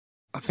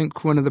I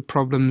think one of the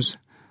problems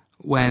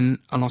when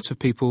a lot of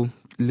people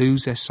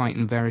lose their sight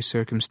in various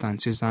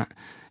circumstances, that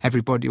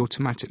everybody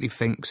automatically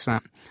thinks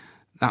that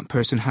that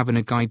person having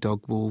a guide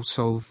dog will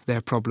solve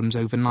their problems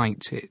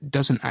overnight. It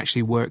doesn't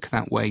actually work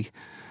that way.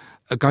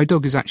 A guide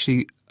dog is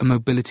actually a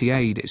mobility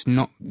aid. It's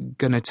not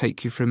going to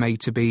take you from A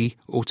to B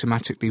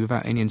automatically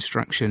without any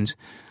instructions,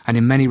 and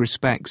in many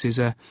respects is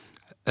a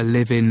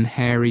living,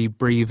 hairy,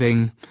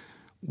 breathing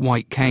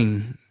white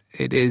cane.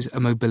 It is a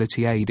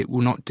mobility aid. It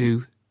will not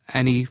do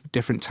any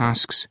different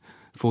tasks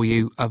for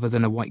you other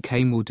than a white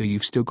cane will do.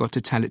 You've still got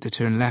to tell it to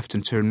turn left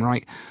and turn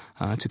right,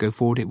 to go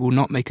forward. It will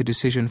not make a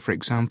decision, for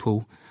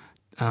example,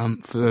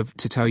 to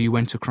tell you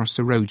when to cross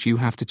the road. You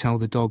have to tell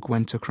the dog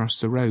when to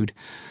cross the road.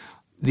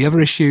 The other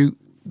issue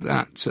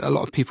that a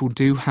lot of people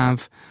do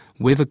have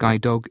with a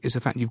guide dog is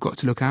the fact you've got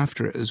to look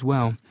after it as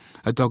well.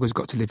 A dog has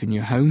got to live in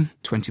your home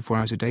 24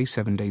 hours a day,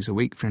 7 days a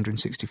week,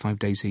 365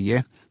 days a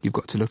year. You've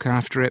got to look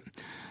after it.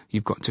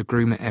 You've got to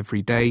groom it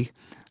every day.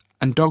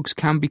 And dogs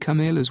can become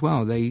ill as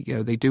well. They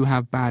do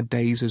have bad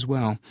days as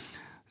well.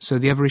 So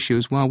the other issue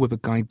as well with a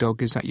guide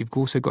dog is that you've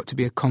also got to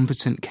be a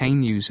competent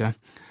cane user.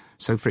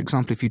 So, for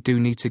example, if you do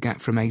need to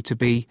get from A to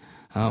B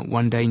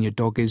one day and your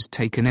dog is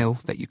taken ill,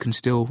 that you can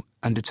still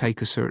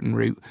undertake a certain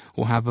route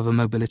or have other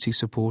mobility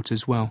support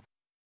as well.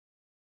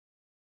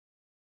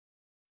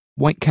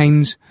 White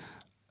canes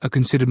are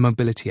considered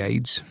mobility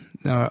aids.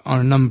 There are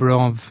a number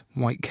of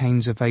white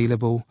canes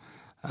available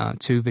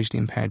to visually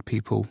impaired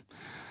people.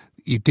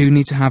 You do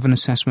need to have an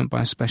assessment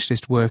by a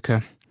specialist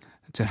worker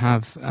to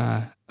have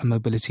a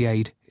mobility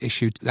aid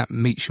issued that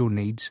meets your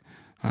needs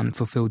and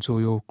fulfills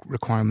all your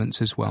requirements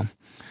as well.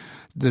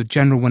 The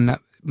general one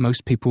that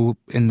most people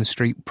in the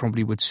street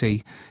probably would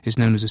see is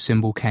known as a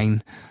symbol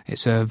cane.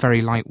 It's a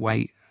very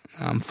lightweight,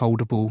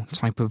 foldable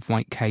type of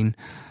white cane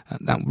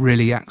that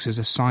really acts as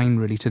a sign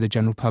really to the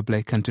general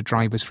public and to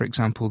drivers, for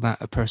example, that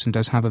a person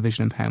does have a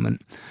vision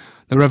impairment.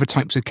 There are other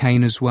types of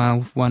cane as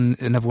well.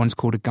 Another one's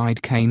called a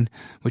guide cane,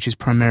 which is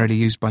primarily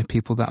used by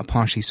people that are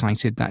partially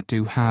sighted that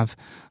do have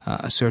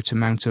a certain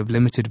amount of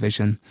limited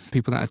vision.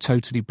 People that are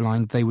totally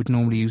blind, they would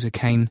normally use a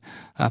cane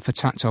for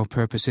tactile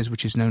purposes,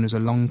 which is known as a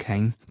long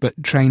cane.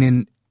 But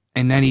training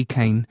in any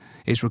cane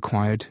is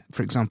required.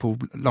 For example,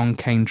 long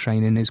cane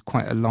training is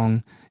quite a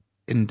long,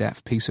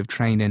 in-depth piece of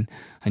training,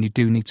 and you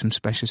do need some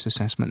specialist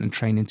assessment and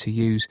training to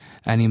use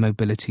any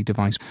mobility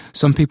device.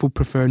 Some people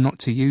prefer not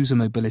to use a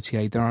mobility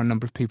aid. There are a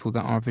number of people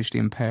that are visually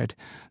impaired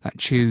that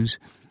choose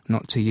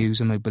not to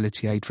use a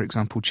mobility aid. For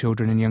example,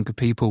 children and younger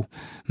people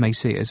may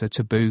see it as a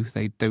taboo.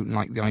 They don't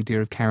like the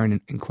idea of carrying,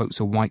 in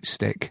quotes, a white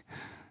stick.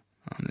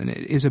 And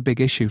it is a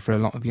big issue for a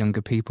lot of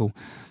younger people.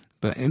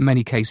 But in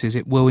many cases,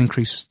 it will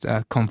increase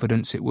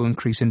confidence, it will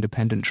increase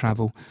independent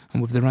travel,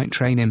 and with the right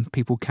training,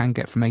 people can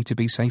get from A to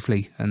B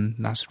safely, and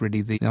that's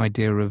really the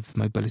idea of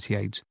mobility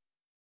aids.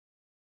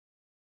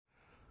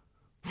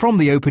 From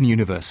the Open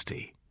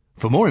University.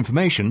 For more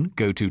information,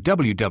 go to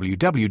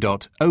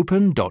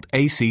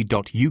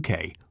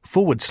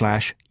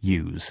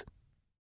www.open.ac.uk/use.